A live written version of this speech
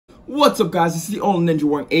What's up, guys? This is the only ninja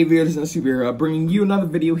wearing aviators and a superhero, bringing you another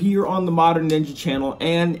video here on the Modern Ninja channel.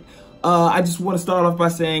 And I just want to start off by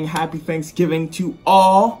saying happy Thanksgiving to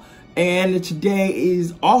all. And today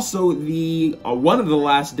is also the one of the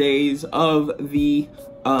last days of the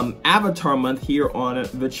Avatar month here on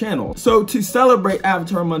the channel. So to celebrate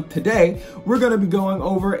Avatar month today, we're going to be going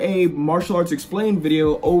over a martial arts explained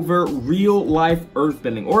video over real life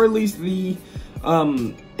earthbending, or at least the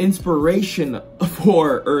inspiration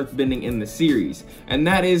for earthbending in the series, and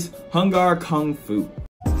that is Hung Gar Kung Fu.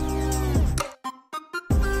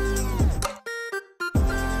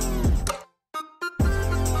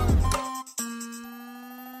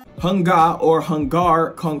 Hung Gar or Hung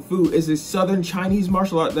Gar Kung Fu is a southern Chinese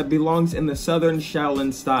martial art that belongs in the southern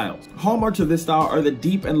Shaolin style. Hallmarks of this style are the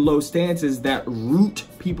deep and low stances that root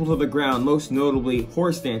people to the ground, most notably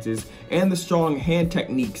horse stances, and the strong hand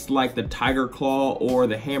techniques like the tiger claw or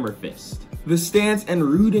the hammer fist. The stance and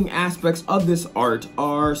rooting aspects of this art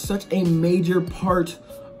are such a major part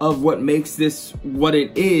of what makes this what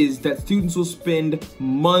it is that students will spend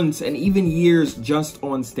months and even years just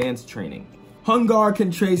on stance training. Hung Gar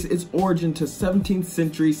can trace its origin to 17th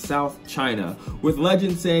century South China, with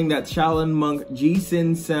legend saying that Shaolin monk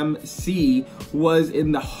Jisen Sem Si was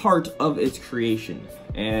in the heart of its creation.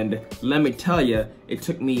 And let me tell you, it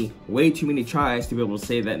took me way too many tries to be able to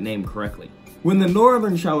say that name correctly. When the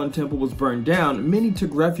northern Shaolin temple was burned down, many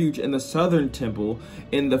took refuge in the southern temple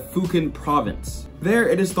in the Fujian province. There,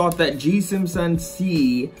 it is thought that Jisen Sem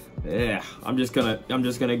Si, I'm just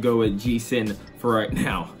gonna go with Jisen for right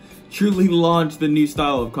now, truly launched the new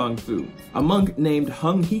style of Kung Fu. A monk named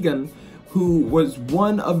Hung Higan, who was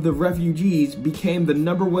one of the refugees, became the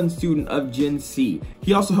 #1 student of Jin Si.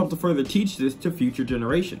 He also helped to further teach this to future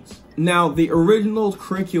generations. Now, the original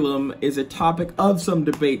curriculum is a topic of some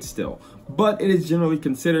debate still, but it is generally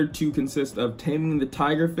considered to consist of taming the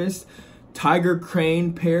tiger fist, tiger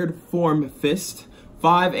crane paired form fist,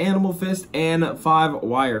 5 animal fist, and 5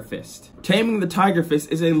 wire fist. Taming the tiger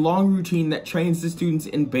fist is a long routine that trains the students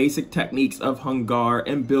in basic techniques of Hung Gar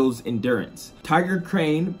and builds endurance. Tiger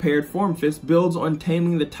crane paired form fist builds on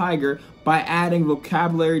taming the tiger by adding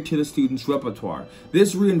vocabulary to the student's repertoire.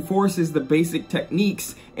 This reinforces the basic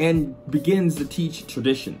techniques and begins to teach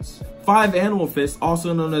traditions. 5 animal fist,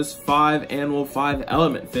 also known as 5 animal 5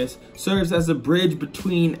 element fist, serves as a bridge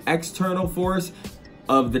between external force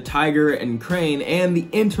of the tiger and crane and the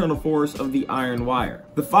internal force of the iron wire.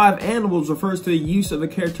 The 5 animals refers to the use of the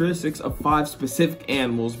characteristics of 5 specific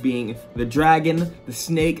animals, being the dragon, the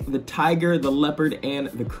snake, the tiger, the leopard, and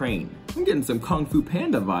the crane. I'm getting some Kung Fu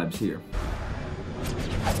Panda vibes here.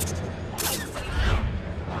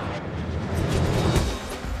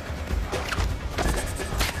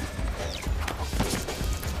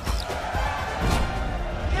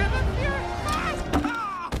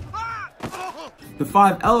 The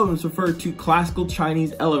 5 elements refer to classical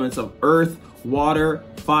Chinese elements of earth, water,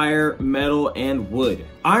 fire, metal, and wood.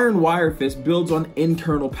 Iron wire fist builds on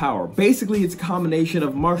internal power. Basically, it's a combination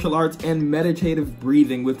of martial arts and meditative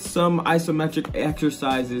breathing with some isometric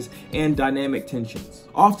exercises and dynamic tensions.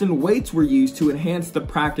 Often weights were used to enhance the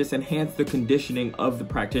practice, enhance the conditioning of the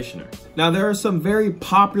practitioner. Now, there are some very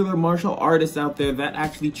popular martial artists out there that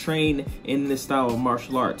actually train in this style of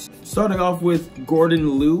martial arts. Starting off with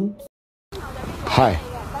Gordon Liu. Hi,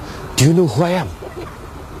 do you know who I am?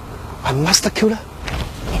 I'm Master Killer?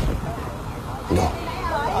 No.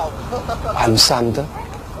 I'm Sander?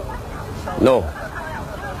 No.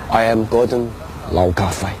 I am Gordon Lau Ga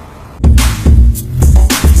Fai.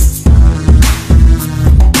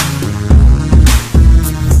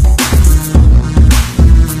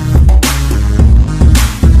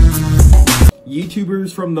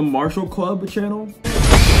 YouTubers from the Martial Club channel.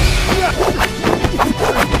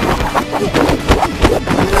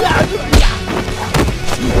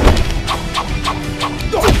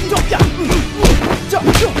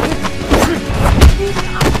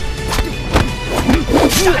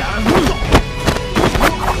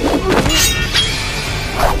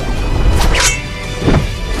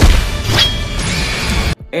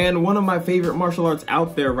 And one of my favorite martial arts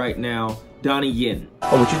out there right now, Donnie Yen.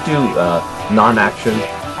 Oh, would you do non-action?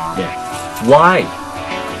 Yeah. Why?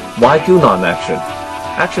 Why do non-action?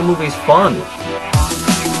 Action movies fun.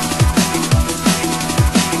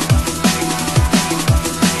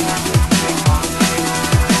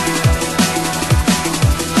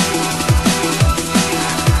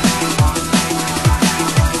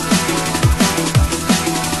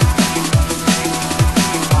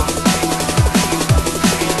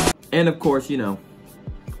 And of course, you know,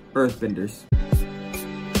 earthbenders.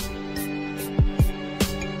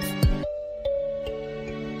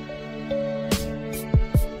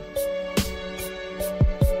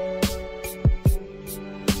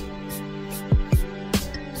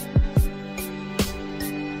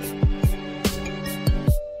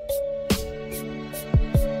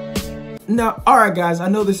 Now, alright guys, I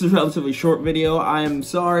know this is a relatively short video. I am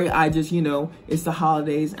sorry, I just, you know, it's the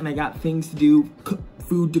holidays and I got things to do,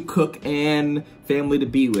 food to cook, and family to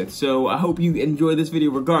be with. So I hope you enjoy this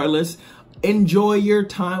video regardless. Enjoy your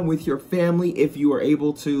time with your family if you are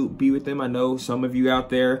able to be with them. I know some of you out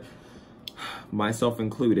there, myself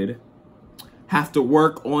included, have to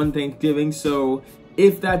work on Thanksgiving. So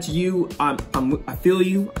if that's you, I feel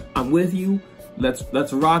you, I'm with you.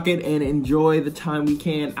 Let's rock it and enjoy the time we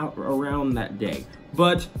can out around that day.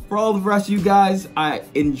 But for all the rest of you guys, I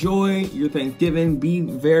enjoy your Thanksgiving. Be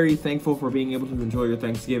very thankful for being able to enjoy your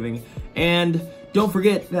Thanksgiving. And don't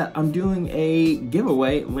forget that I'm doing a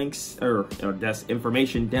giveaway, links or that's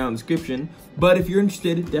information down in the description. But if you're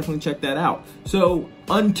interested, definitely check that out. So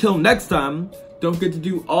until next time, don't forget to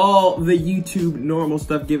do all the YouTube normal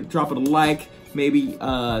stuff. Drop it a like. Maybe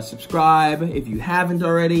subscribe if you haven't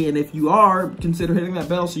already, and if you are, consider hitting that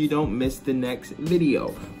bell so you don't miss the next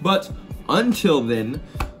video. But until then,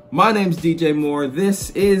 my name's DJ Moore,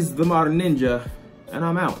 this is The Modern Ninja, and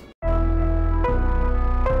I'm out.